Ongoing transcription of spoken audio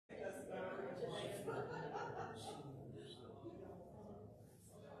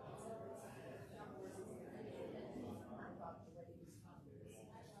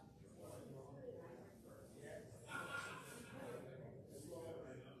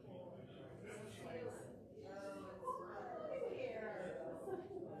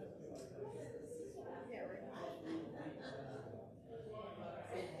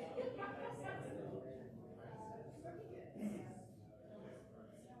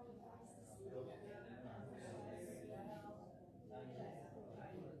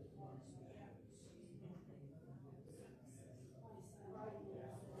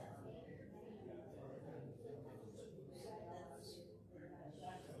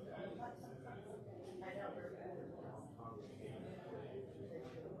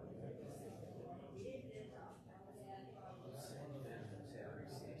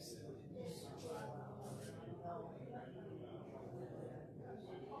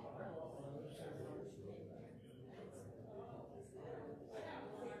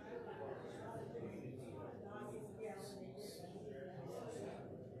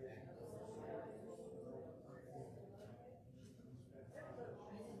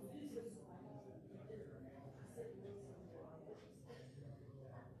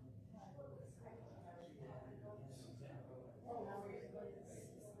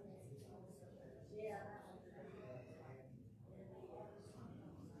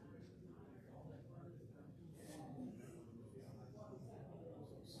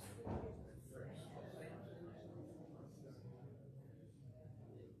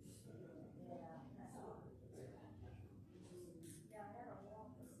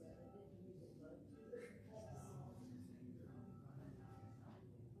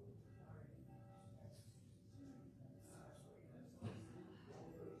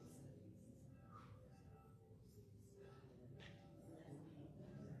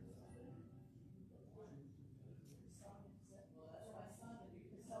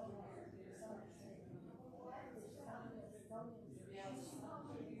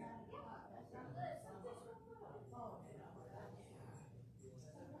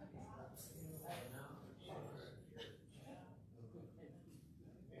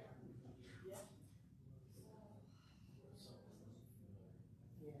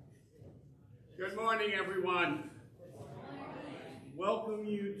Good morning, everyone. Welcome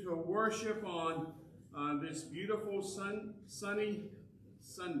you to worship on this beautiful sunny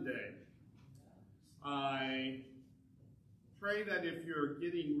Sunday. I pray that if you're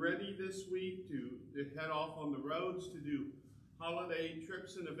getting ready this week to head off on the roads to do holiday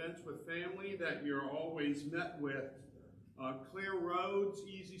trips and events with family, that you're always met with clear roads,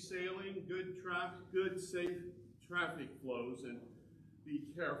 easy sailing, good safe traffic flows, and be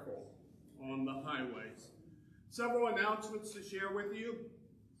careful on the highways. Several announcements to share with you.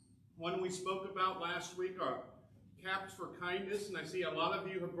 One we spoke about last week are Caps for Kindness, and I see a lot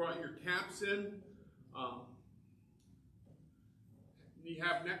of you have brought your caps in. You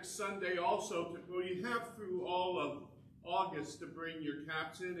have next Sunday also, you have through all of August to bring your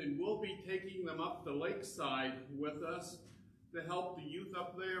caps in, and we'll be taking them up the lakeside with us to help the youth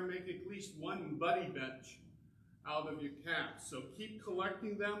up there make at least one buddy bench out of your caps. So keep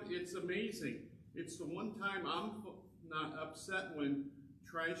collecting them. It's amazing. It's the one time I'm not upset when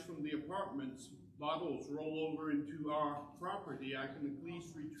trash from the apartments, bottles roll over into our property. I can at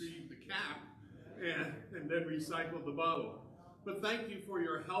least retrieve the cap and then recycle the bottle. But thank you for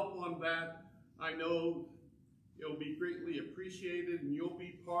your help on that. I know it'll be greatly appreciated, and you'll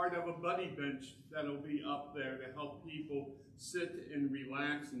be part of a buddy bench that'll be up there to help people sit and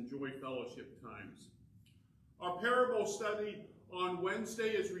relax, enjoy fellowship times. Our parable study on Wednesday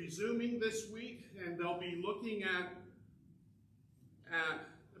is resuming this week, and they'll be looking at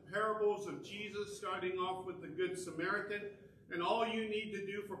the parables of Jesus, starting off with the Good Samaritan. And all you need to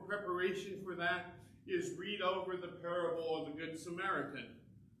do for preparation for that is read over the parable of the Good Samaritan.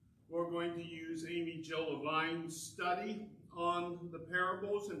 We're going to use Amy Jill Levine's study on the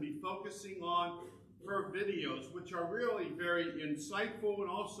parables and be focusing on her videos, which are really very insightful and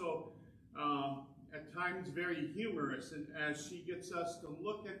also at times very humorous, and as she gets us to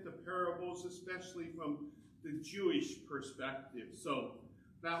look at the parables, especially from the Jewish perspective. So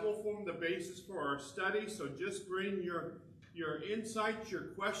that will form the basis for our study. So just bring your insights, your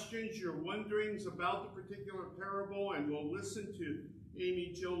questions, your wonderings about the particular parable, and we'll listen to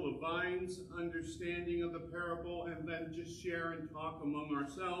Amy Jill Levine's understanding of the parable, and then just share and talk among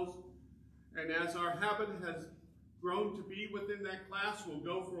ourselves. And as our habit has grown to be within that class, we'll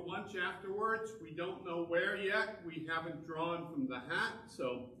go for lunch afterwards. We don't know where yet. We haven't drawn from the hat,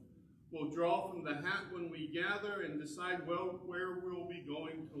 so we'll draw from the hat when we gather and decide where we'll be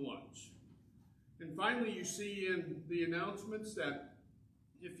going to lunch. And finally, you see in the announcements that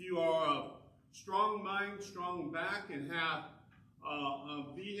if you are of strong mind, strong back, and have a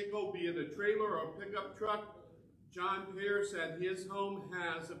vehicle, be it a trailer or a pickup truck, John Pierce at his home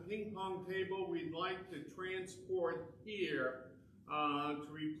has a ping pong table we'd like to transport here to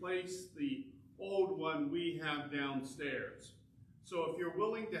replace the old one we have downstairs. So if you're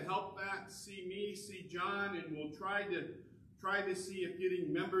willing to help that, see me, see John, and we'll try to see if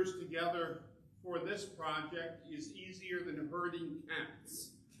getting members together for this project is easier than herding cats,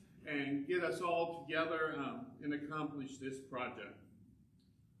 and get us all together and accomplish this project.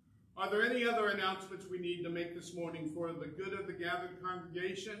 Are there any other announcements we need to make this morning for the good of the gathered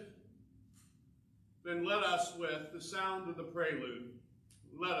congregation? Then let us, with the sound of the prelude,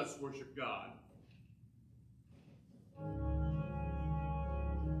 let us worship God.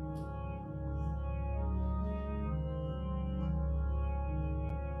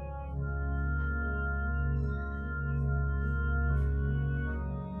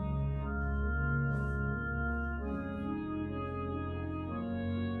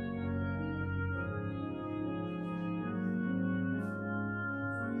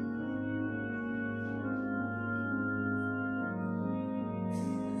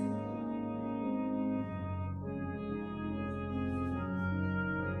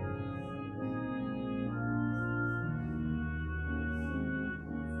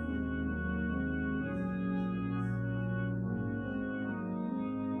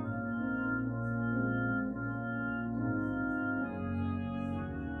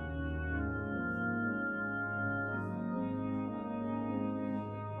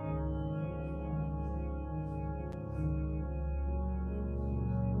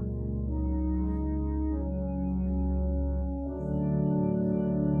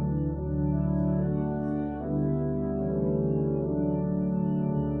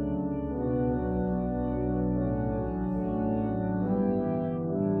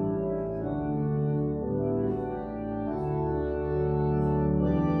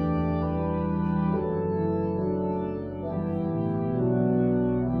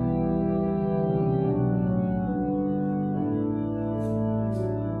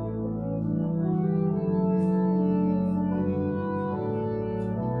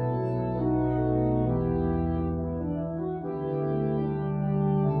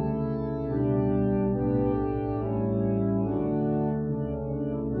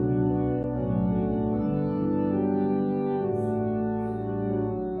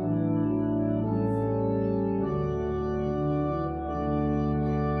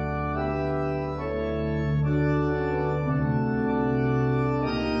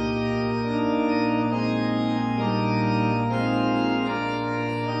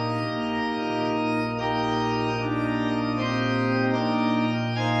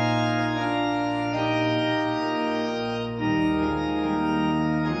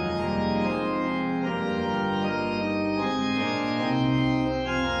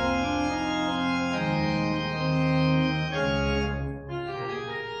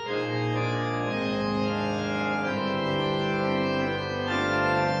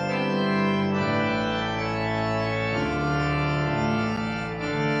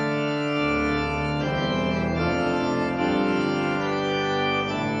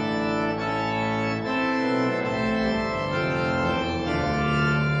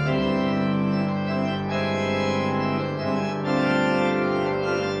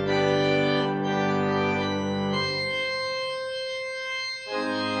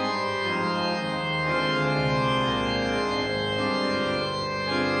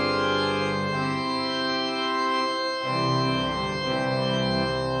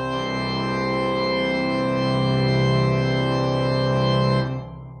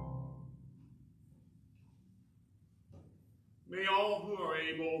 May all who are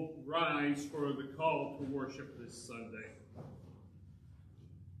able rise for the call to worship this Sunday.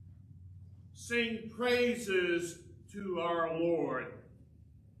 Sing praises to our Lord,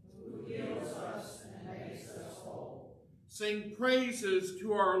 who heals us and makes us whole. Sing praises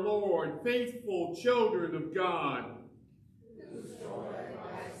to our Lord, faithful children of God, whose joy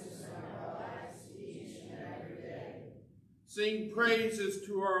rises in our lives each and every day. Sing praises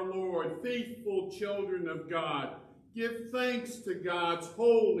to our Lord, faithful children of God. Give thanks to God's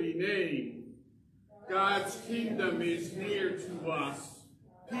holy name. God's kingdom is near to us.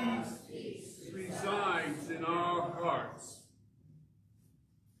 Peace resides in our hearts.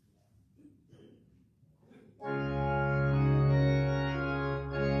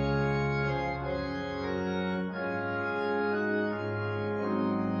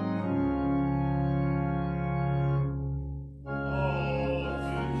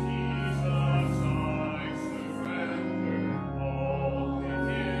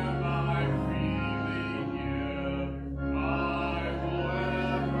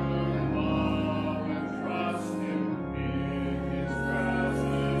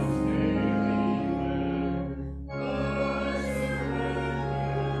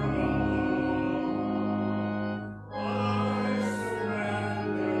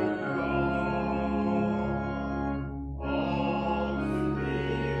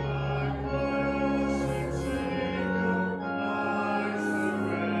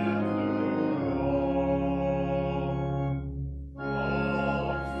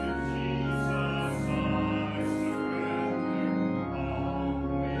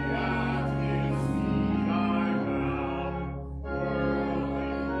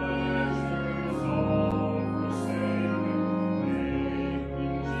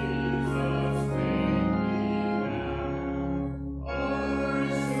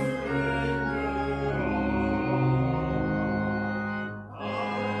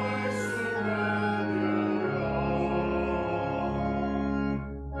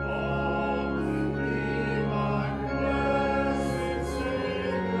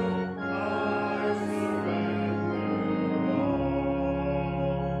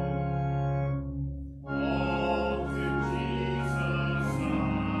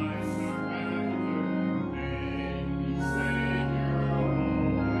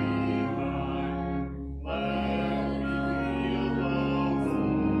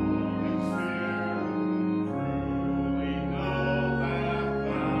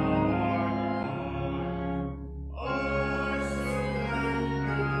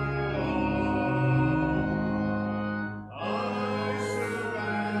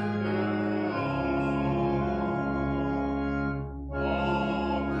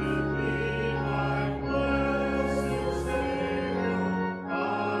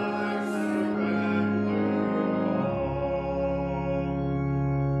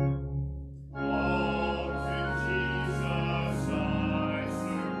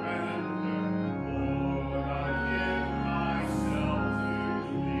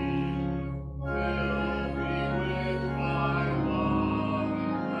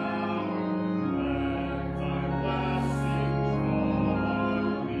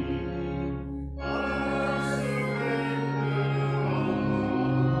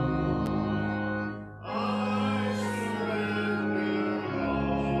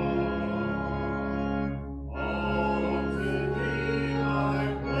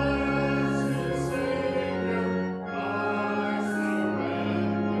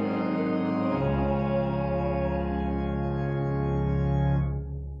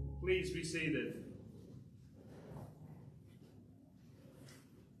 Please be seated.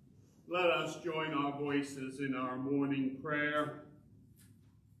 Let us join our voices in our morning prayer.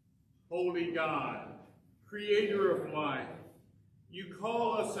 Holy God, creator of life, you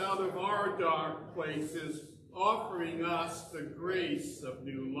call us out of our dark places, offering us the grace of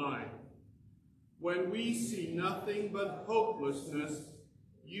new life. When we see nothing but hopelessness,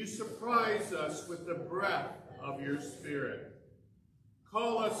 you surprise us with the breath of your Spirit.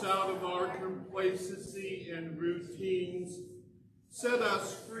 Call us out of our complacency and routines. Set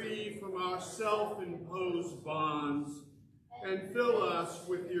us free from our self-imposed bonds and fill us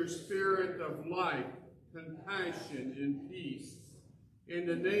with your spirit of life, compassion, and peace. In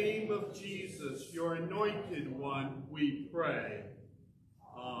the name of Jesus, your anointed one, we pray.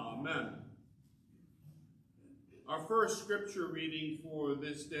 Amen. Our first scripture reading for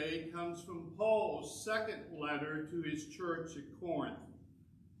this day comes from Paul's second letter to his church at Corinth,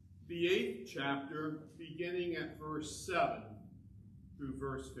 the 8th chapter, beginning at verse 7 through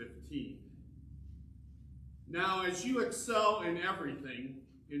verse 15. Now, as you excel in everything,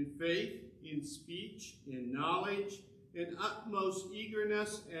 in faith, in speech, in knowledge, in utmost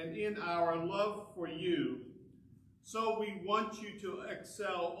eagerness and in our love for you, so we want you to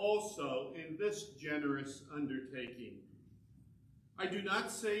excel also in this generous undertaking. I do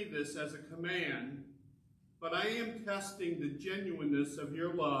not say this as a command, but I am testing the genuineness of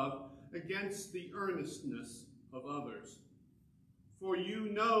your love against the earnestness of others. For you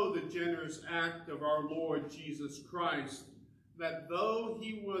know the generous act of our Lord Jesus Christ, that though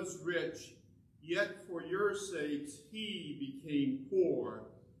he was rich, yet for your sakes he became poor,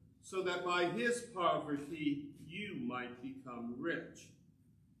 so that by his poverty you might become rich.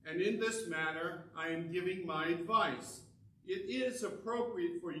 And in this matter I am giving my advice. It is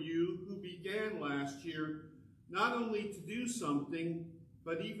appropriate for you who began last year not only to do something,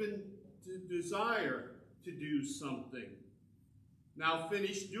 but even to desire to do something. Now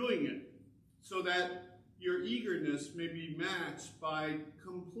finish doing it, so that your eagerness may be matched by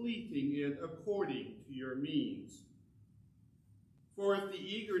completing it according to your means. For if the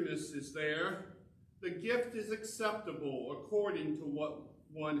eagerness is there, the gift is acceptable according to what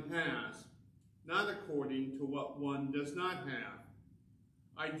one has, not according to what one does not have.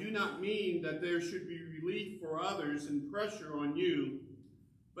 I do not mean that there should be relief for others and pressure on you,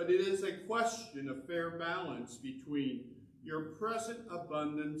 but it is a question of fair balance between your present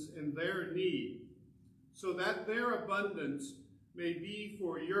abundance and their need, so that their abundance may be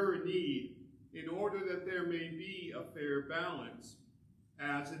for your need, in order that there may be a fair balance,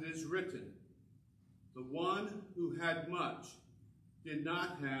 as it is written, the one who had much did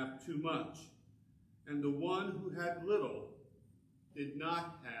not have too much, and the one who had little did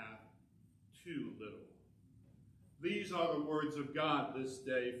not have too little. These are the words of God this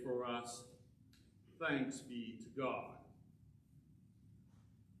day for us. Thanks be to God.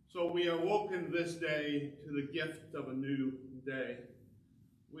 So we are woken this day to the gift of a new day.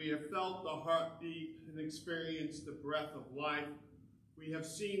 We have felt the heartbeat and experienced the breath of life. We have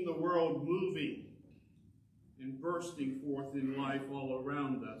seen the world moving and bursting forth in life all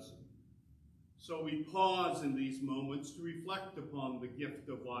around us. So we pause in these moments to reflect upon the gift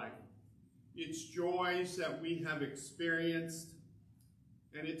of life, its joys that we have experienced,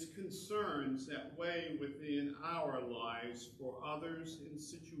 and its concerns that weigh within our lives for others in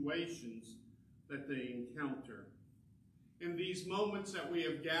situations that they encounter. In these moments that we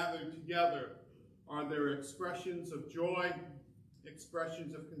have gathered together, are there expressions of joy,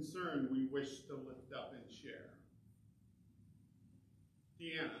 expressions of concern we wish to lift up and share?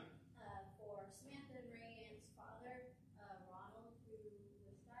 Deanna. For Samantha and Rayanne's father, Ronald, who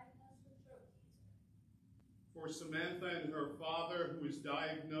was diagnosed with throat cancer. For Samantha and her father, who is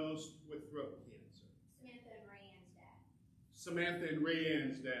diagnosed with throat cancer. Samantha and Rayanne's dad. Samantha and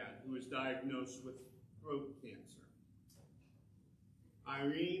Rayanne's dad, who is diagnosed with throat cancer.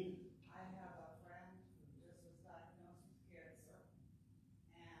 Irene. I have a friend who just was diagnosed with cancer,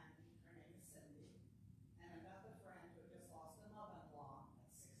 and her name is Cindy. And another friend who just lost a mother-in-law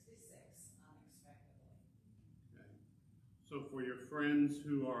at 66 unexpectedly. Okay. So for your friends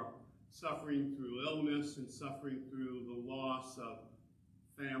who are suffering through illness and suffering through the loss of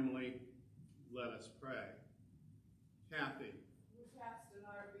family, let us pray. Kathy. We passed an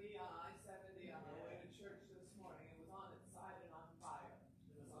RV on I-70 on the way to church this morning. It was on its side and on fire.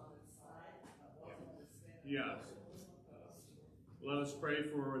 It was on its side, it wasn't standing. Yes. Let us pray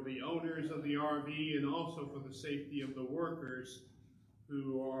for the owners of the RV and also for the safety of the workers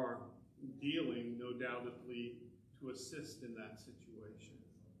who are dealing, no doubtedly, to assist in that situation.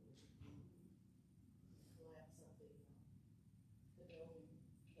 We'll have something, the building,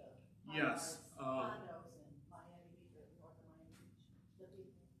 the Yes. condos in Miami Beach, north of Miami Beach, the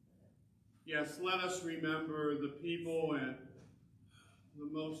people. Yes, let us remember the people and the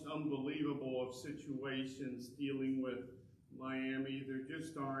most unbelievable of situations dealing with Miami. There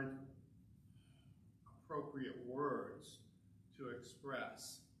just aren't appropriate words to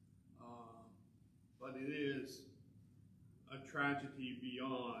express. But it is a tragedy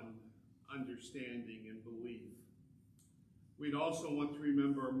beyond understanding and belief. We'd also want to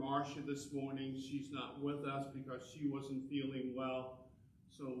remember Marcia this morning. She's not with us because she wasn't feeling well.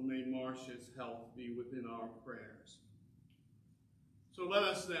 So may Marcia's health be within our prayers. So let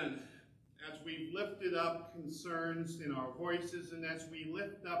us then, as we've lifted up concerns in our voices and as we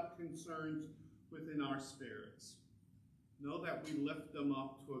lift up concerns within our spirits, know that we lift them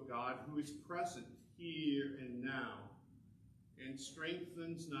up to a God who is present here and now and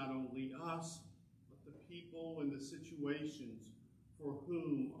strengthens not only us, but the people and the situations for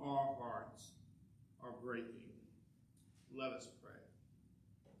whom our hearts are breaking. Let us pray.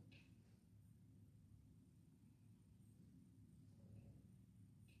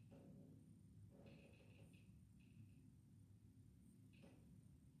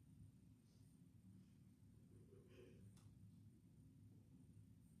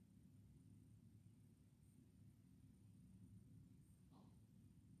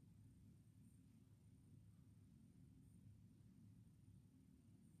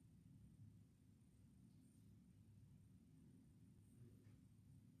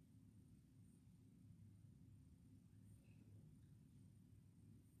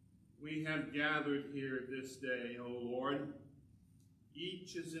 We have gathered here this day, O Lord,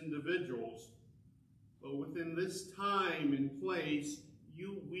 each as individuals, but within this time and place,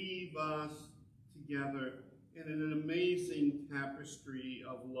 you weave us together in an amazing tapestry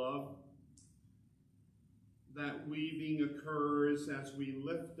of love. That weaving occurs as we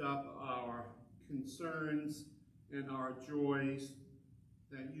lift up our concerns and our joys,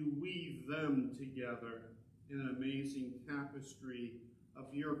 that you weave them together in an amazing tapestry of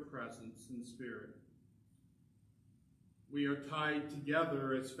your presence and spirit. We are tied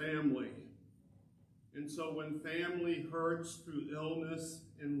together as family. And so when family hurts through illness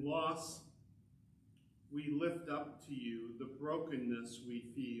and loss, we lift up to you the brokenness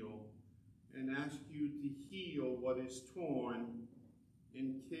we feel and ask you to heal what is torn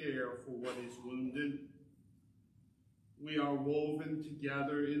and care for what is wounded. We are woven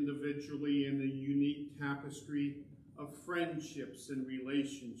together individually in a unique tapestry of friendships and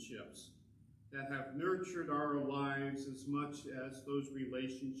relationships that have nurtured our lives as much as those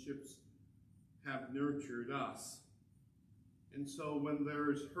relationships have nurtured us. And so when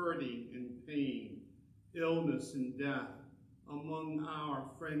there is hurting and pain, illness and death among our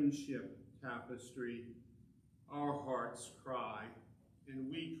friendship tapestry, our hearts cry, and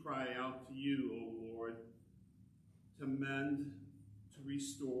we cry out to you, O Lord, to mend, to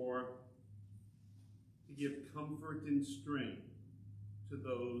restore, to give comfort and strength to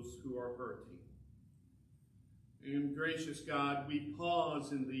those who are hurting. And gracious God, we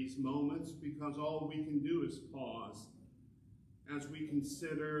pause in these moments because all we can do is pause as we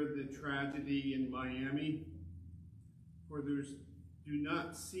consider the tragedy in Miami, for there do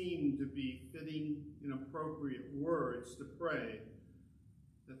not seem to be fitting and appropriate words to pray,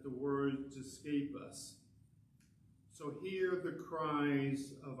 that the words escape us. So hear the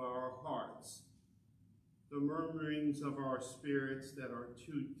cries of our hearts, the murmurings of our spirits that are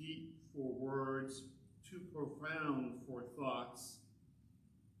too deep for words, too profound for thoughts,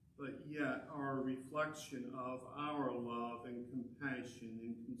 but yet are a reflection of our love and compassion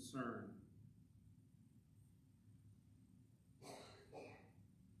and concern.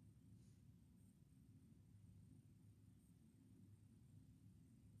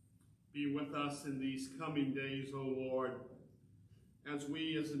 Be with us in these coming days, O Lord, as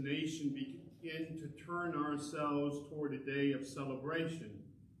we as a nation begin to turn ourselves toward a day of celebration,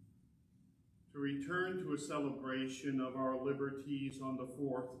 to return to a celebration of our liberties on the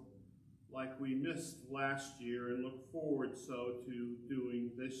 4th, like we missed last year and look forward so to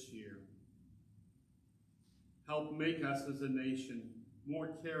doing this year. Help make us as a nation more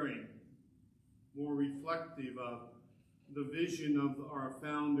caring, more reflective of the vision of our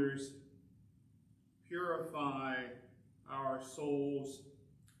founders. Purify our souls,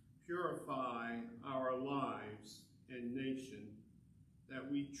 purify our lives and nation,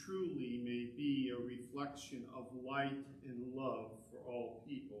 that we truly may be a reflection of light and love for all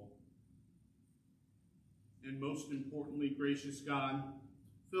people. And most importantly, gracious God,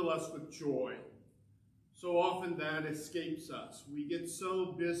 fill us with joy. So often that escapes us. We get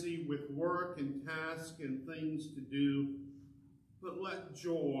so busy with work and tasks and things to do, but let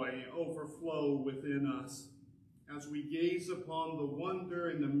joy overflow within us as we gaze upon the wonder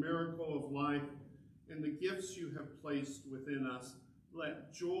and the miracle of life and the gifts you have placed within us.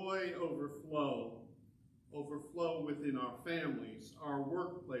 Let joy overflow within our families, our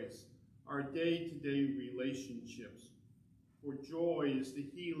workplace, our day-to-day relationships. For joy is the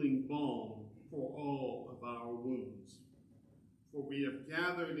healing balm for all of our wounds. For we have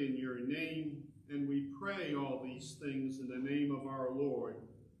gathered in your name, and we pray all these things in the name of our Lord,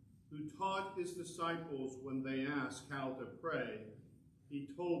 who taught his disciples when they asked how to pray. He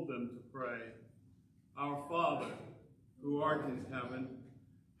told them to pray, Our Father, who art in heaven,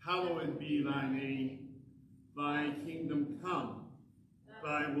 hallowed be thy name. Thy kingdom come,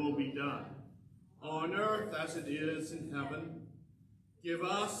 thy will be done, on earth as it is in heaven. Give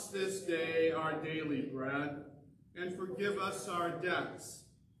us this day our daily bread, and forgive us our debts,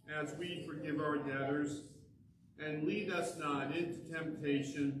 as we forgive our debtors. And lead us not into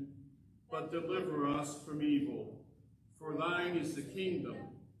temptation, but deliver us from evil. For thine is the kingdom,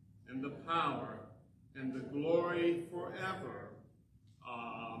 and the power, and the glory forever.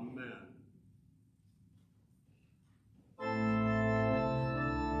 Amen. Thank you.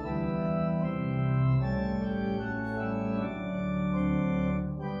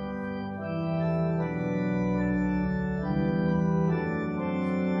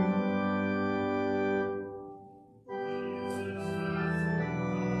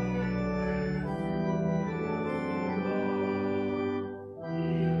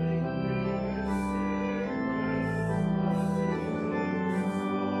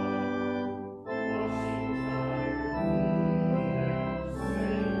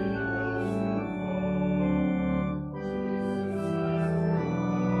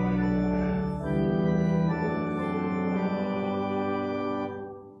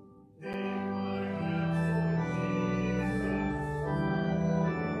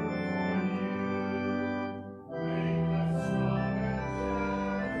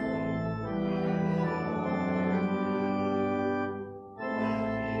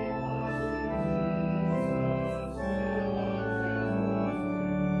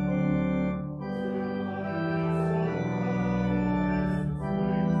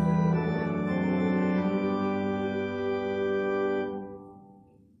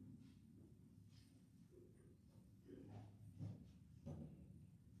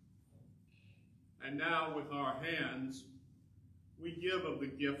 And now with our hands, we give of the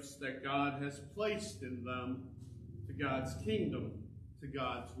gifts that God has placed in them to God's kingdom, to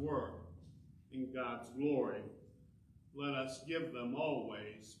God's work, in God's glory. Let us give them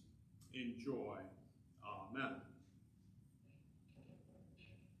always in joy. Amen.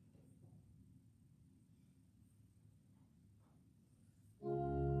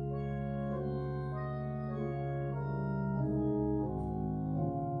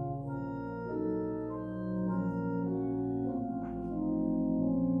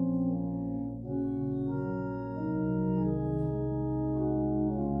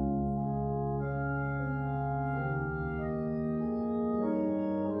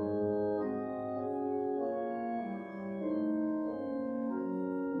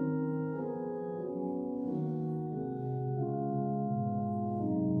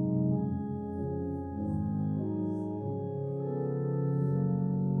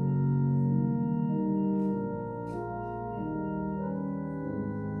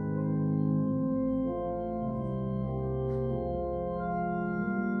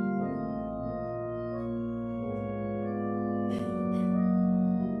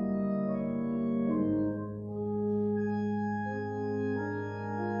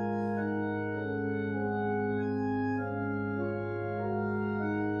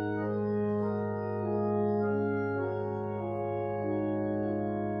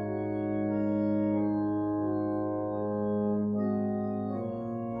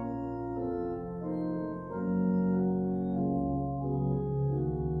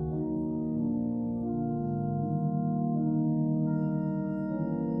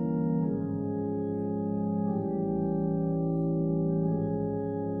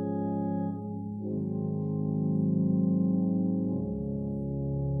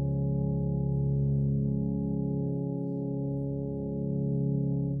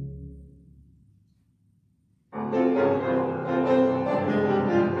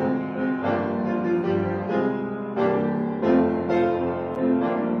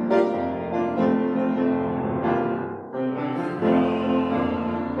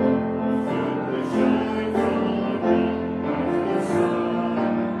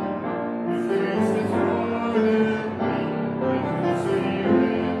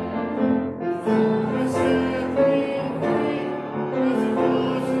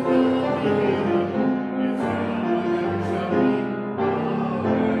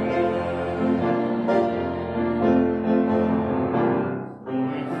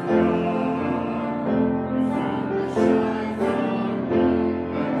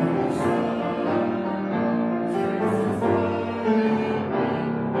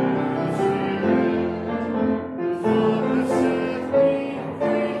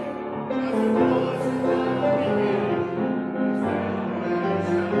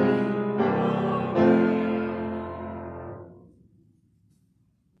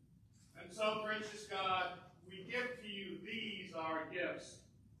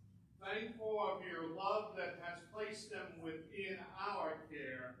 Thankful of your love that has placed them within our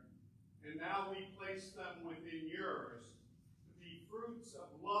care, and now we place them within yours to be fruits of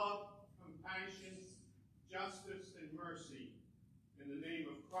love, compassion, justice, and mercy. In the name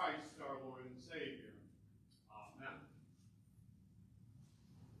of Christ, our Lord and Savior. Amen.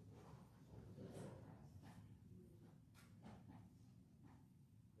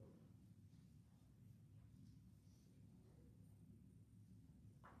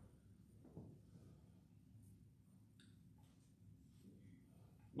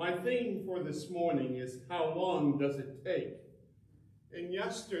 My theme for this morning is, how long does it take? And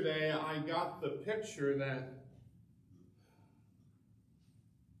yesterday I got the picture that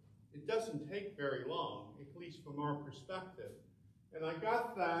it doesn't take very long, at least from our perspective. And I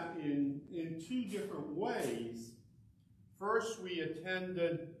got that in two different ways. First, we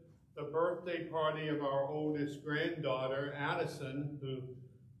attended the birthday party of our oldest granddaughter, Addison, who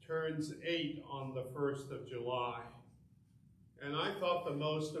turns 8 on the 1st of July. And I thought the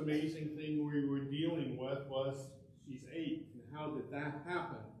most amazing thing we were dealing with was she's 8, and how did that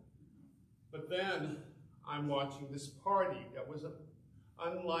happen? But then I'm watching this party that was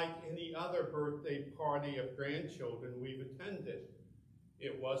unlike any other birthday party of grandchildren we've attended.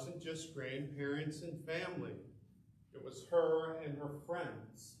 It wasn't just grandparents and family. It was her and her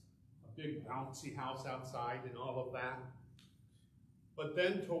friends, a big bouncy house outside and all of that. But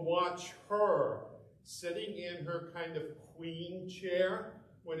then to watch her sitting in her kind of queen chair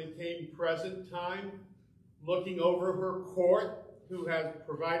when it came present time, looking over her court who has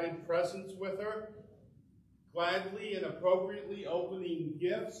provided presents with her, gladly and appropriately opening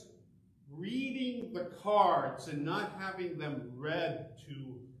gifts, reading the cards and not having them read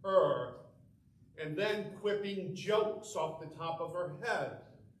to her, and then quipping jokes off the top of her head.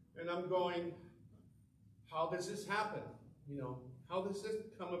 And I'm going, how does this happen? How does this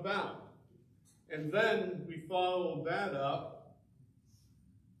come about? And then we followed that up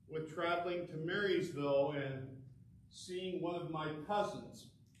with traveling to Marysville and seeing one of my cousins,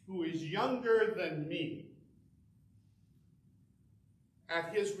 who is younger than me,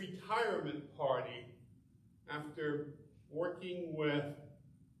 at his retirement party after working with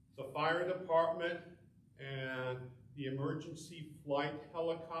the fire department and the emergency flight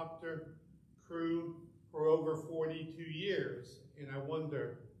helicopter crew for over 42 years. And I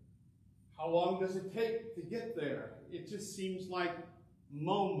wonder, how long does it take to get there? It just seems like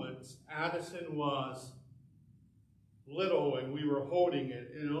moments. Addison was little and we were holding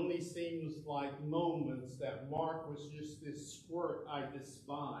it. It only seems like moments that Mark was just this squirt I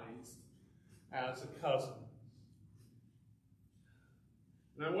despised as a cousin.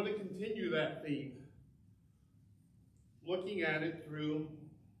 And I want to continue that theme, looking at it through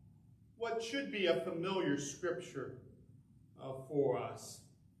what should be a familiar scripture for us.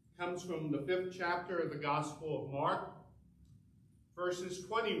 It comes from the 5th chapter of the Gospel of Mark, verses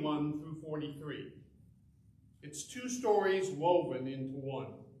 21 through 43. It's 2 stories woven into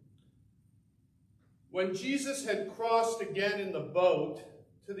one. When Jesus had crossed again in the boat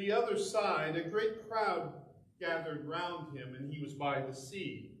to the other side, a great crowd gathered round him, and he was by the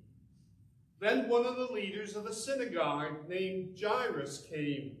sea. Then one of the leaders of the synagogue, named Jairus,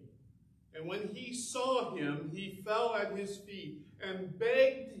 came, and when he saw him, he fell at his feet and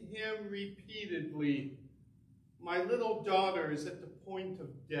begged him repeatedly, "My little daughter is at the point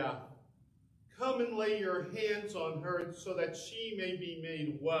of death. Come and lay your hands on her so that she may be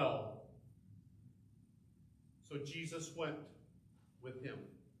made well." So Jesus went with him.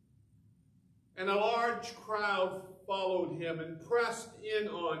 And a large crowd followed him and pressed in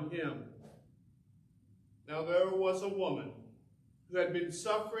on him. Now there was a woman who had been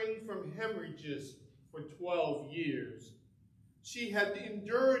suffering from hemorrhages for 12 years. She had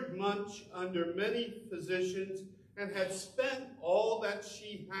endured much under many physicians and had spent all that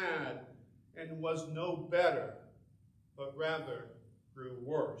she had and was no better, but rather grew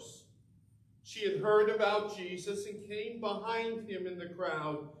worse. She had heard about Jesus and came behind him in the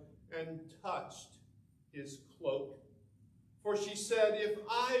crowd and touched his cloak. For she said, "If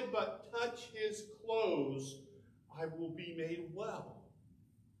I but touch his clothes, I will be made well."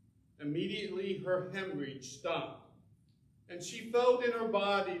 Immediately her hemorrhage stopped, and she felt in her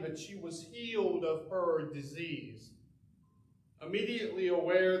body that she was healed of her disease. Immediately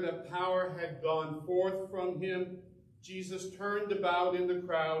aware that power had gone forth from him, Jesus turned about in the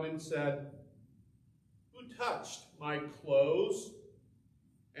crowd and said, "Who touched my clothes?"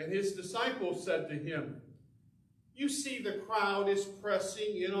 And his disciples said to him, "You see the crowd is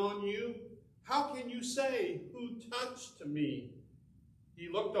pressing in on you. How can you say, 'Who touched me?'" He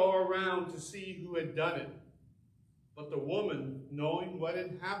looked all around to see who had done it. But the woman, knowing what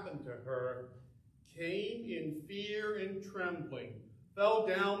had happened to her, came in fear and trembling, fell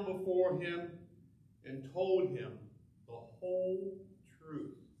down before him, and told him the whole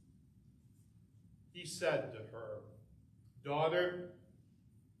truth. He said to her, "Daughter,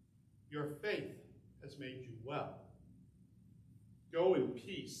 your faith has made you well. Go in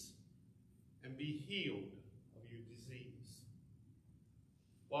peace and be healed of your disease."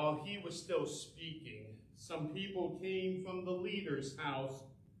 While he was still speaking, some people came from the leader's house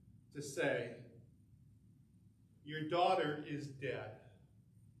to say, "Your daughter is dead.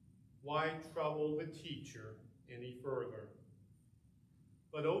 Why trouble the teacher any further?"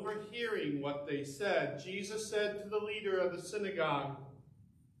 But overhearing what they said, Jesus said to the leader of the synagogue,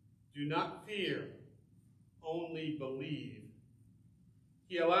 "Do not fear, only believe."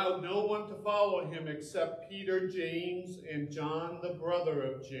 He allowed no one to follow him except Peter, James, and John, the brother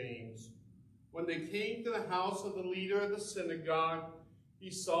of James. When they came to the house of the leader of the synagogue, he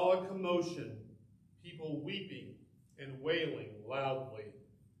saw a commotion, people weeping and wailing loudly.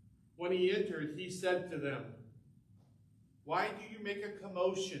 When he entered, he said to them, "Why do you make a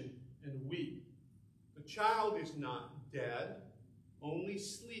commotion and weep? The child is not dead, only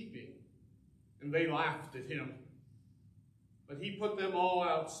sleeping." And they laughed at him. But he put them all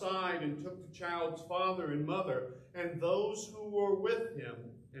outside and took the child's father and mother and those who were with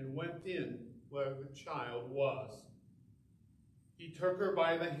him and went in where the child was. He took her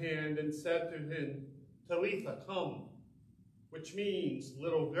by the hand and said to him, "Talitha, come," which means,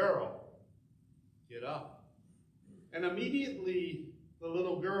 "Little girl, get up." And immediately the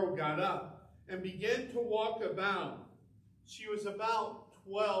little girl got up and began to walk about. She was about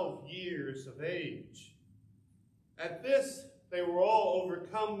 12 years of age. At this, they were all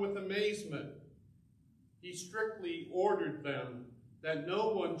overcome with amazement. He strictly ordered them that no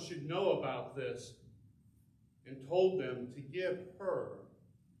one should know about this and told them to give her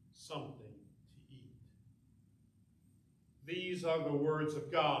something to eat. These are the words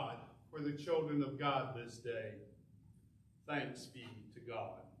of God for the children of God this day. Thanks be to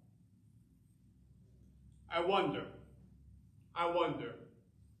God. I wonder,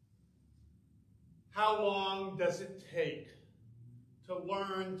 how long does it take to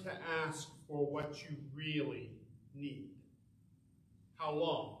learn to ask for what you really need? How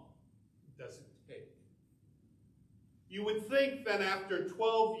long does it take? You would think that after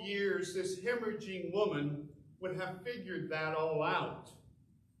 12 years, this hemorrhaging woman would have figured that all out.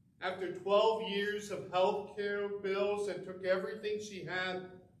 After 12 years of health care bills that took everything she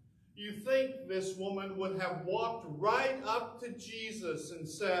had, you think this woman would have walked right up to Jesus and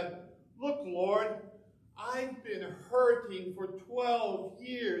said, "Look, Lord, I've been hurting for 12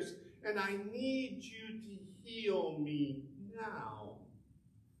 years, and I need you to heal me now."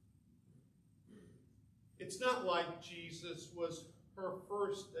 It's not like Jesus was her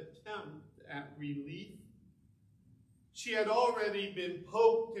first attempt at relief. She had already been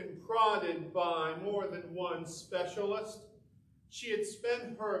poked and prodded by more than one specialist. She had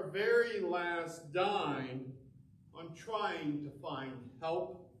spent her very last dime on trying to find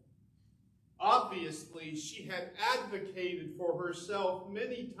help. Obviously, she had advocated for herself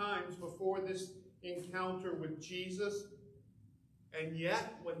many times before this encounter with Jesus. And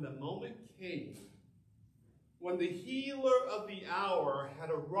yet, when the moment came, when the healer of the hour had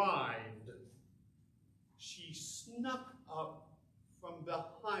arrived, she snuck up from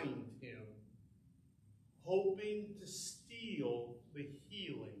behind him, hoping to steal the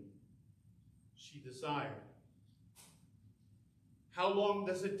healing she desired. How long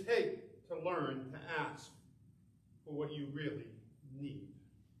does it take to learn to ask for what you really need?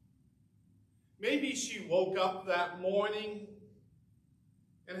 Maybe she woke up that morning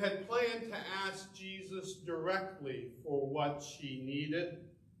and had planned to ask Jesus directly for what she needed.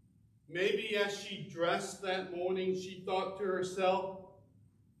 Maybe as she dressed that morning, she thought to herself,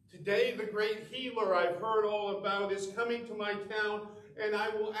 "Today the great healer I've heard all about is coming to my town, and I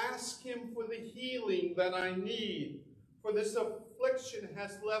will ask him for the healing that I need. For this affliction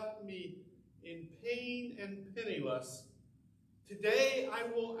has left me in pain and penniless. Today I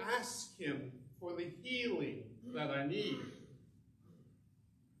will ask him for the healing that I need."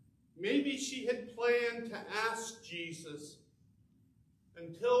 Maybe she had planned to ask Jesus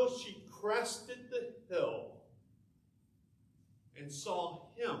until she crested the hill and saw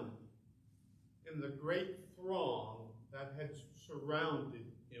him in the great throng that had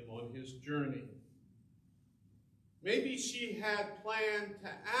surrounded him on his journey. Maybe she had planned to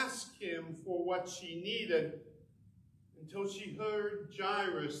ask him for what she needed until she heard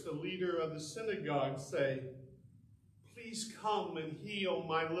Jairus, the leader of the synagogue, say, "Please come and heal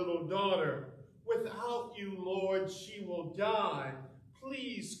my little daughter. Without you, Lord, she will die.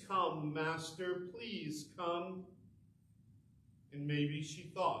 Please come, Master, please come." And maybe she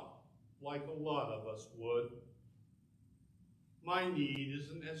thought, like a lot of us would, my need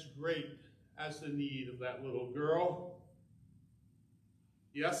isn't as great as the need of that little girl.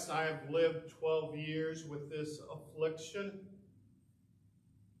 Yes, I have lived 12 years with this affliction,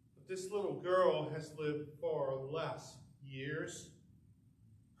 but this little girl has lived far less years.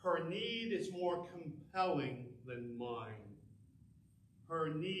 Her need is more compelling than mine.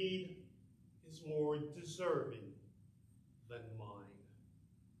 Her need is more deserving than mine.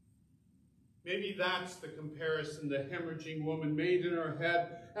 Maybe that's the comparison the hemorrhaging woman made in her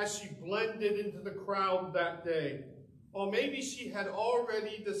head as she blended into the crowd that day. Or maybe she had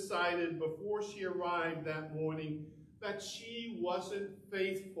already decided before she arrived that morning that she wasn't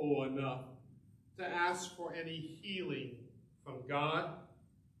faithful enough to ask for any healing from God.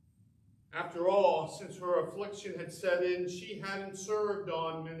 After all, since her affliction had set in, she hadn't served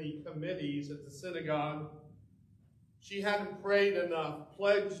on many committees at the synagogue. She hadn't prayed enough,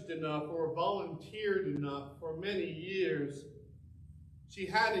 pledged enough, or volunteered enough for many years. She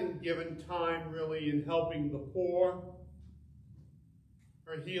hadn't given time really in helping the poor.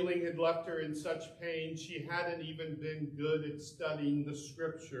 Her healing had left her in such pain, she hadn't even been good at studying the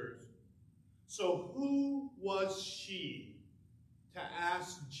scriptures. So who was she to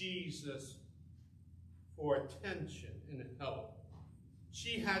ask Jesus for attention and help?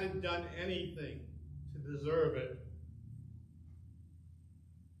 She hadn't done anything to deserve it.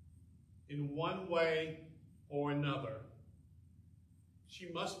 In one way or another, she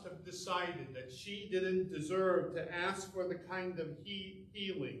must have decided that she didn't deserve to ask for the kind of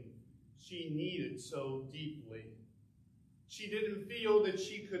healing she needed so deeply. She didn't feel that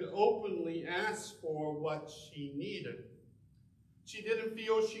she could openly ask for what she needed. She didn't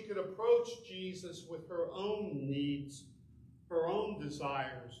feel she could approach Jesus with her own needs, her own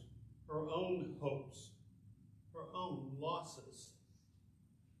desires, her own hopes, her own losses.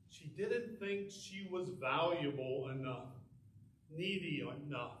 She didn't think she was valuable enough, needy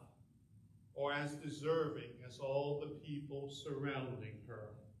enough, or as deserving as all the people surrounding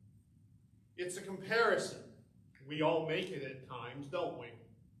her. It's a comparison. We all make it at times, don't we?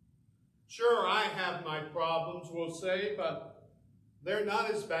 Sure, I have my problems, we'll say, but they're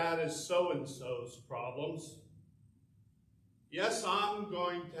not as bad as so-and-so's problems. Yes, I'm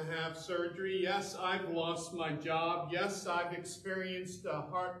going to have surgery. Yes, I've lost my job. Yes, I've experienced the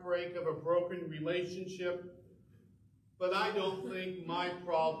heartbreak of a broken relationship. But I don't think my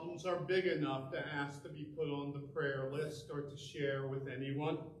problems are big enough to ask to be put on the prayer list or to share with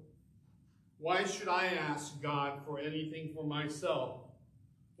anyone. Why should I ask God for anything for myself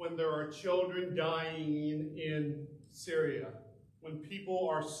when there are children dying in Syria, when people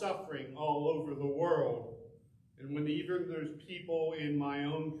are suffering all over the world, and when even there's people in my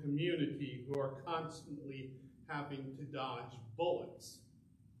own community who are constantly having to dodge bullets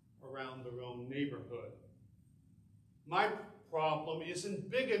around their own neighborhood? My problem isn't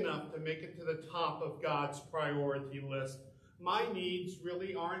big enough to make it to the top of God's priority list. My needs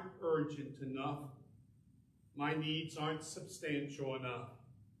really aren't urgent enough. My needs aren't substantial enough.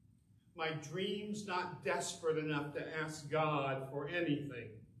 My dreams not desperate enough to ask God for anything.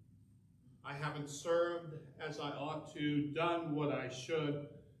 I haven't served as I ought to, done what I should,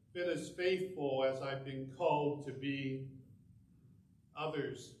 been as faithful as I've been called to be.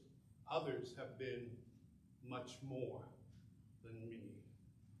 Others have been much more than me.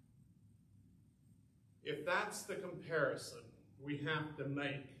 If that's the comparison we have to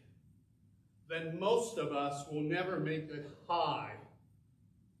make, then most of us will never make it high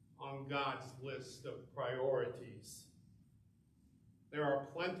on God's list of priorities. There are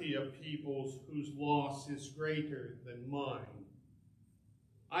plenty of people whose loss is greater than mine.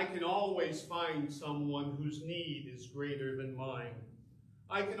 I can always find someone whose need is greater than mine.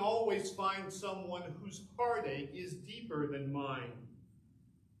 I can always find someone whose heartache is deeper than mine.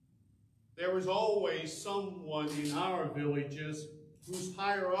 There is always someone in our villages who's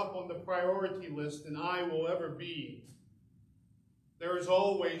higher up on the priority list than I will ever be. There is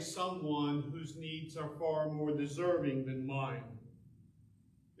always someone whose needs are far more deserving than mine.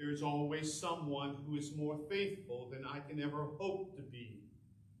 There is always someone who is more faithful than I can ever hope to be.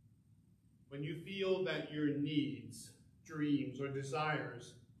 When you feel that your needs, dreams, or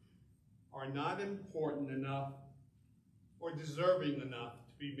desires are not important enough or deserving enough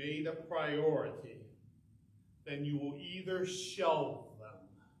to be made a priority, then you will either shelve them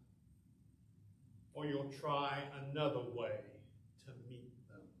or you'll try another way to meet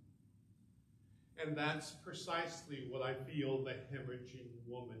them. And that's precisely what I feel the hemorrhaging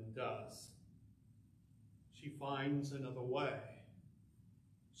woman does. She finds another way.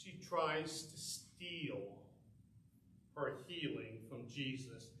 She tries to steal her healing from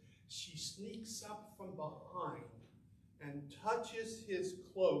Jesus. She sneaks up from behind and touches his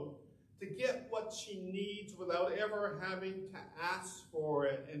cloak to get what she needs without ever having to ask for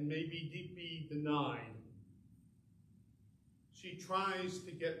it and maybe be denied. She tries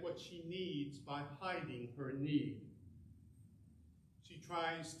to get what she needs by hiding her need. She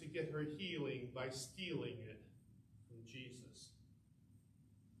tries to get her healing by stealing it from Jesus.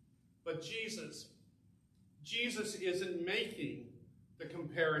 But Jesus isn't making the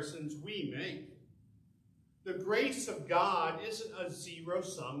comparisons we make. The grace of God isn't a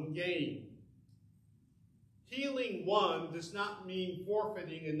zero-sum game. Healing one does not mean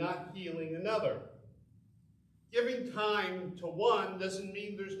forfeiting and not healing another. Giving time to one doesn't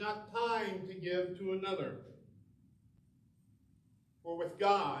mean there's not time to give to another. For with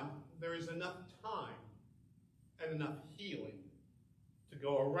God, there is enough time and enough healing to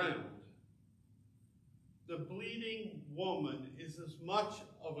go around. The bleeding woman is as much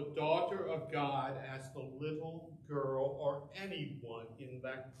of a daughter of God as the little girl or anyone in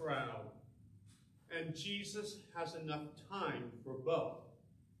that crowd. And Jesus has enough time for both.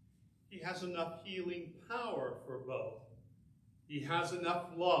 He has enough healing power for both. He has enough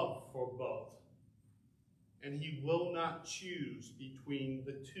love for both. And he will not choose between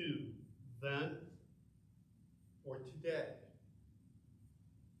the two, then or today.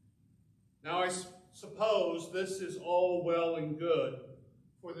 Now I suppose this is all well and good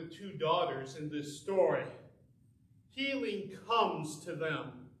for the two daughters in this story. Healing comes to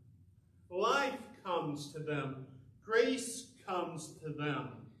them. Life comes to them. Grace comes to them.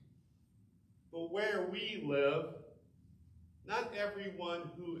 But where we live, Not everyone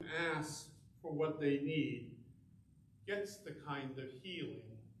who asks for what they need gets the kind of healing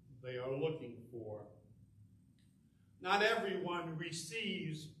they are looking for. Not everyone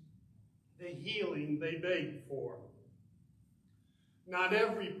receives the healing they beg for. Not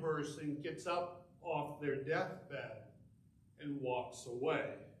every person gets up off their deathbed and walks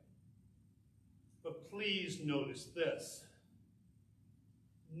away. But please notice this.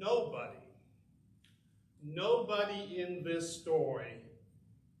 Nobody in this story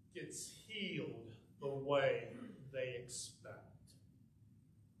gets healed the way they expect.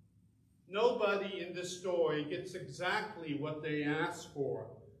 Nobody in this story gets exactly what they ask for.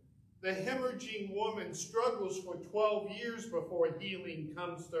 The hemorrhaging woman struggles for 12 years before healing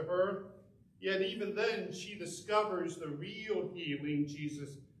comes to her, yet even then she discovers the real healing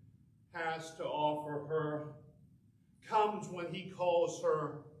Jesus has to offer her comes when he calls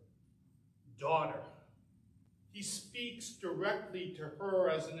her daughter. He speaks directly to her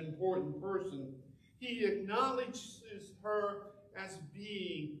as an important person. He acknowledges her as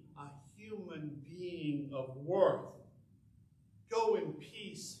being a human being of worth. Go in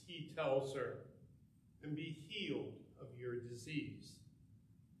peace, he tells her, and be healed of your disease.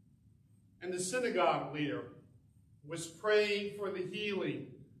 And the synagogue leader was praying for the healing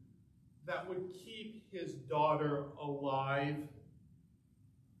that would keep his daughter alive.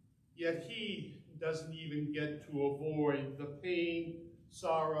 Yet he doesn't even get to avoid the pain,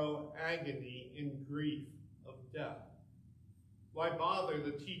 sorrow, agony, and grief of death. Why bother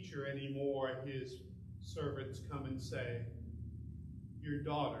the teacher anymore? His servants come and say, your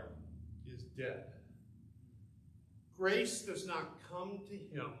daughter is dead. Grace does not come to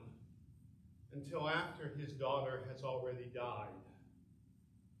him until after his daughter has already died.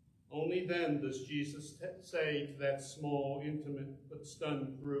 Only then does Jesus say to that small, intimate, but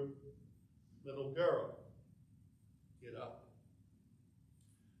stunned group, little girl, get up.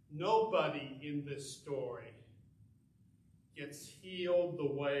 Nobody in this story gets healed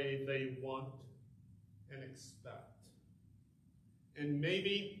the way they want and expect. And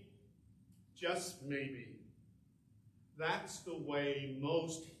maybe, just maybe, that's the way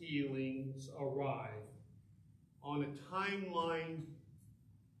most healings arrive, on a timeline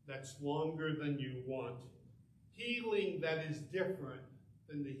that's longer than you want. Healing that is different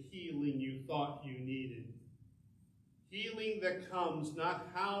than the healing you thought you needed. Healing that comes not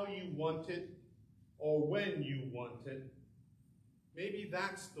how you want it or when you want it. Maybe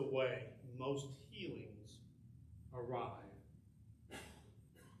that's the way most healings arrive.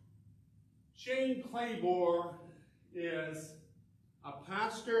 Shane Claiborne is a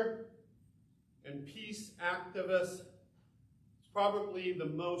pastor and peace activist. He's probably the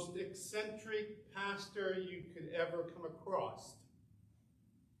most eccentric pastor you could ever come across.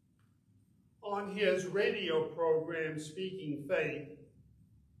 On his radio program, Speaking Faith,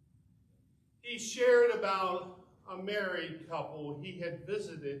 he shared about a married couple he had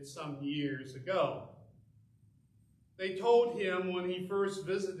visited some years ago. They told him when he first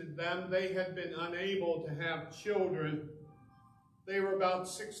visited them, they had been unable to have children. They were about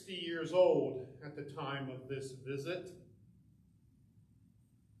 60 years old at the time of this visit.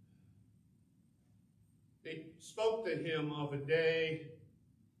 They spoke to him of a day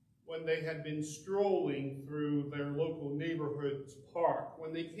when they had been strolling through their local neighborhood's park,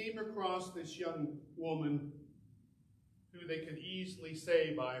 when they came across this young woman who they could easily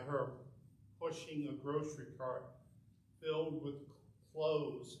say by her pushing a grocery cart filled with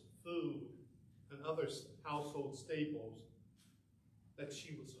clothes, food, and other household staples, that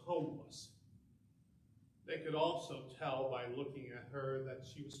she was homeless. They could also tell by looking at her that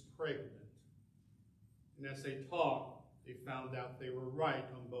she was pregnant. And as they talked, they found out they were right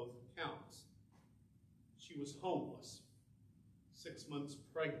on both accounts. She was homeless, 6 months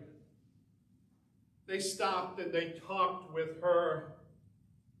pregnant. They stopped and they talked with her.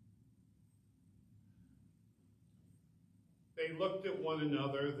 They looked at one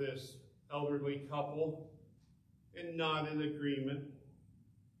another, this elderly couple, and nodded in agreement.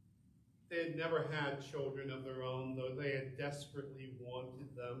 They had never had children of their own, though they had desperately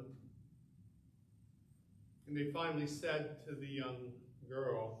wanted them. And they finally said to the young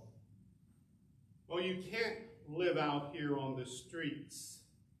girl, well, you can't live out here on the streets.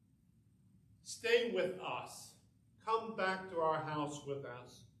 Stay with us. Come back to our house with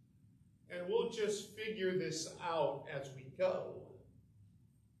us. And we'll just figure this out as we go.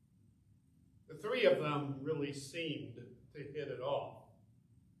 The three of them really seemed to hit it off.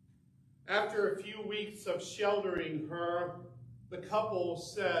 After a few weeks of sheltering her, the couple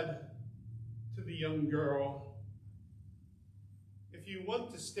said to the young girl, if you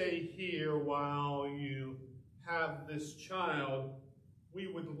want to stay here while you have this child, we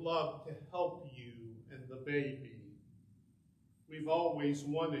would love to help you and the baby. We've always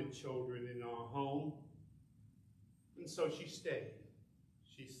wanted children in our home. And so she stayed.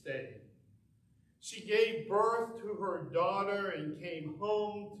 She stayed. She gave birth to her daughter and came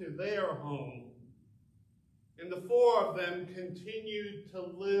home to their home. And the four of them continued to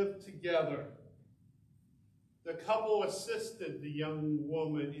live together. The couple assisted the young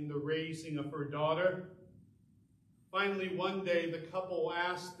woman in the raising of her daughter. Finally, one day, the couple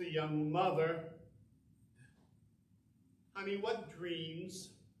asked the young mother, "Honey, what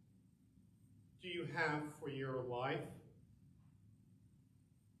dreams do you have for your life?"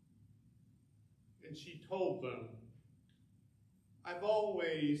 And she told them, "I've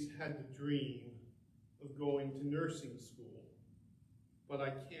always had the dream of going to nursing school, but I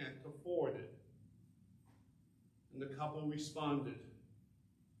can't afford it." And the couple responded,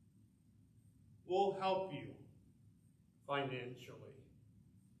 "We'll help you financially.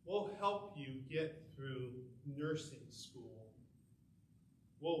 We'll help you get through nursing school.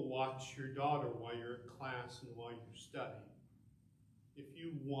 We'll watch your daughter while you're at class and while you're studying. If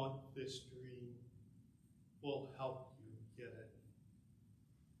you want this dream, we'll help you get it."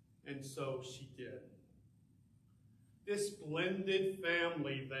 And so she did. This blended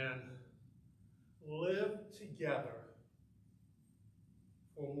family then lived together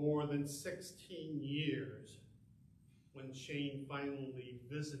for more than 16 years when Shane finally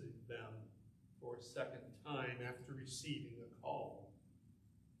visited them for a second time after receiving a call.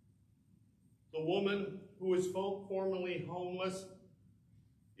 The woman who was formerly homeless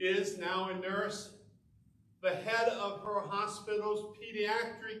is now a nurse, the head of her hospital's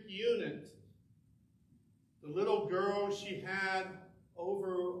pediatric unit. The little girl she had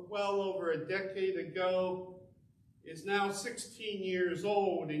well over a decade ago is now 16 years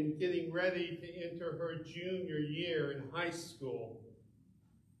old and getting ready to enter her junior year in high school.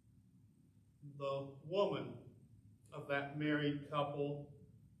 The woman of that married couple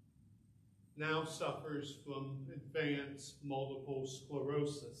now suffers from advanced multiple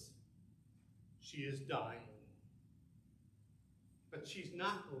sclerosis. She is dying. But she's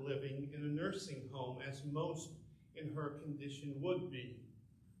not living in a nursing home as most in her condition would be,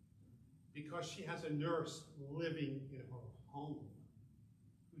 because she has a nurse living in her home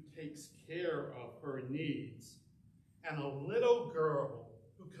who takes care of her needs, and a little girl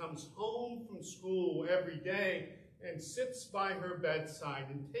who comes home from school every day and sits by her bedside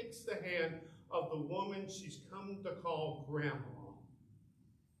and takes the hand of the woman she's come to call Grandma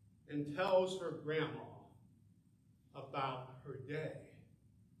and tells her grandma about her day.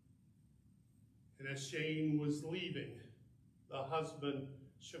 And as Shane was leaving, the husband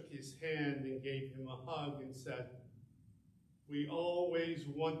shook his hand and gave him a hug and said, "We always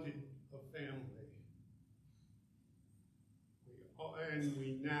wanted a family. And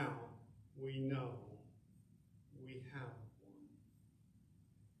we know we have one."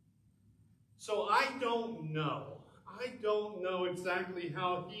 So I don't know exactly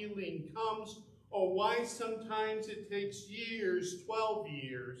how healing comes or why sometimes it takes years, 12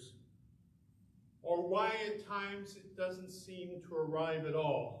 years, or why at times it doesn't seem to arrive at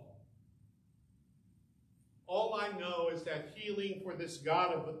all. All I know is that healing for this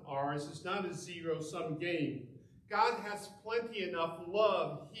God of ours is not a zero-sum game. God has plenty enough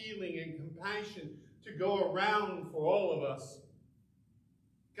love, healing, and compassion to go around for all of us.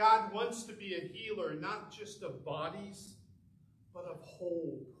 God wants to be a healer, not just of bodies, but of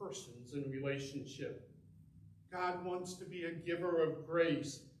whole persons in relationship. God wants to be a giver of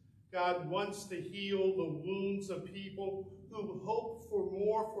grace. God wants to heal the wounds of people who hope for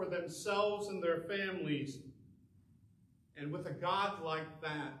more for themselves and their families. And with a God like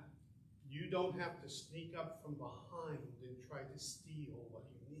that, you don't have to sneak up from behind and try to steal what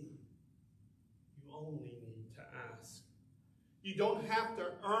you need. You only need to ask. You don't have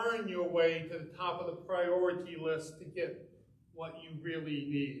to earn your way to the top of the priority list to get what you really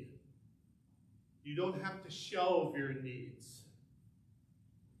need. You don't have to shelve your needs.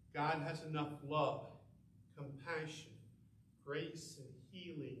 God has enough love, compassion, grace, and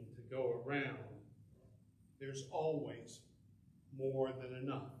healing to go around. There's always more than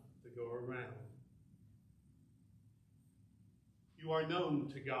enough to go around. You are known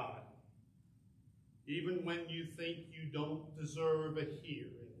to God. Even when you think you don't deserve a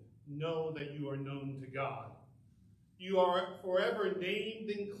hearing, know that you are known to God. You are forever named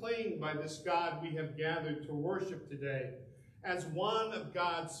and claimed by this God we have gathered to worship today as one of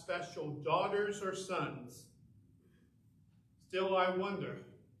God's special daughters or sons. Still, I wonder,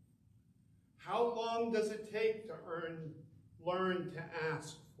 how long does it take to earn learn to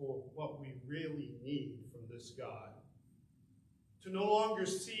ask for what we really need from this God. To no longer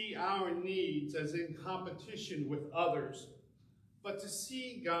see our needs as in competition with others, but to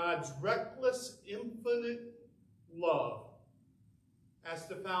see God's reckless, infinite love as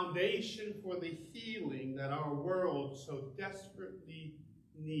the foundation for the healing that our world so desperately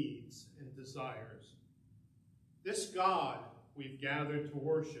needs and desires. This God we've gathered to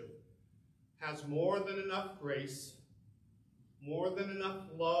worship has more than enough grace, more than enough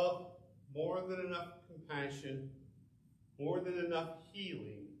love, more than enough compassion, more than enough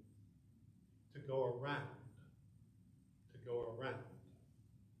healing to go around. Amen.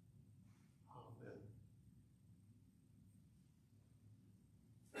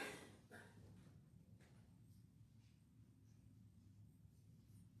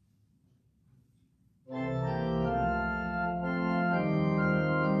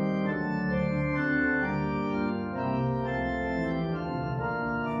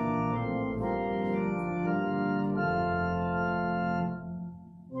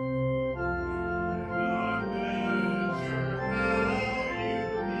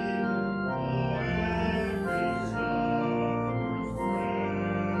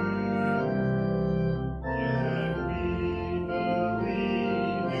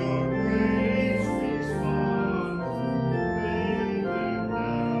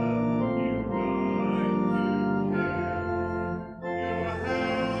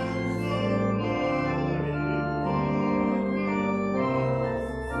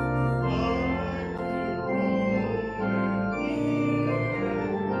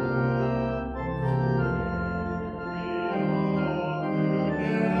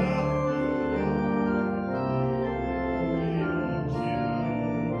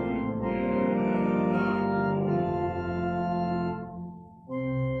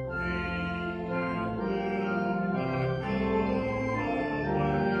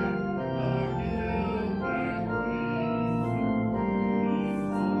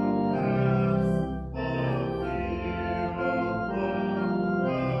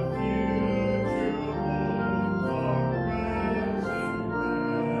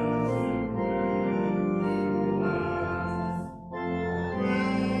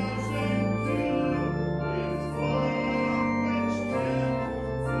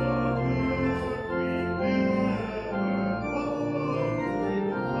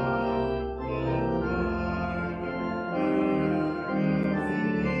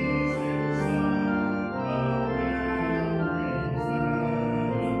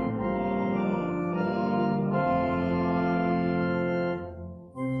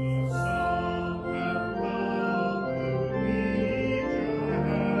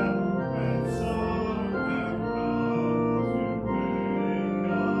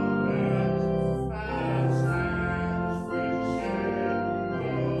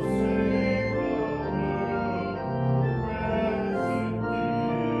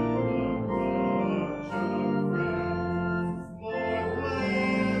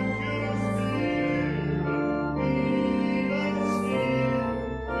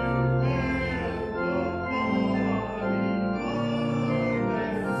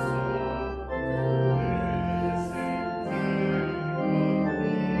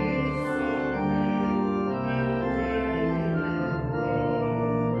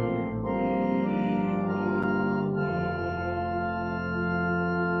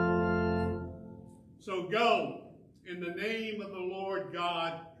 So go in the name of the Lord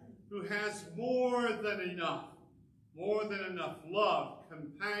God, who has more than enough love,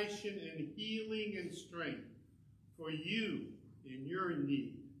 compassion, and healing and strength for you in your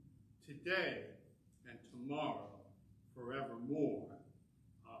need today and tomorrow, forevermore.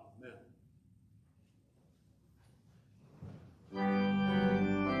 Amen.